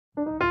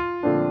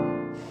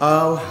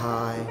Oh,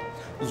 hi.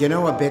 You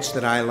know a bitch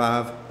that I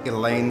love?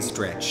 Elaine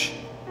Stritch.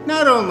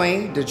 Not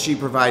only did she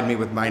provide me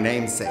with my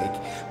namesake,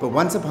 but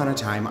once upon a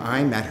time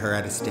I met her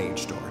at a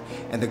stage door,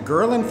 and the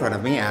girl in front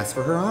of me asked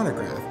for her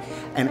autograph.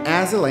 And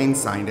as Elaine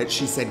signed it,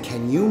 she said,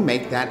 "Can you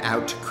make that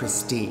out to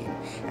Christine?"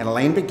 And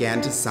Elaine began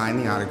to sign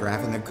the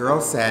autograph, and the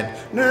girl said,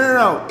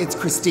 No, it's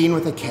Christine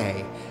with a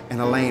K. And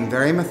Elaine,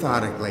 very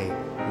methodically,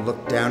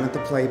 looked down at the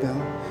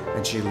playbill,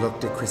 and she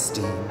looked at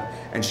Christine,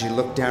 and she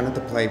looked down at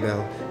the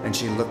playbill, and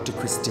she looked at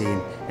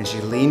Christine, and she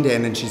leaned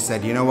in and she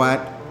said, "You know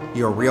what?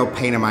 You're a real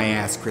pain in my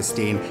ass,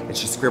 Christine." And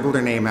she scribbled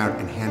her name out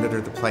and handed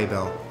her the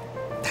playbill.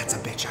 That's a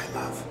bitch I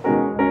love.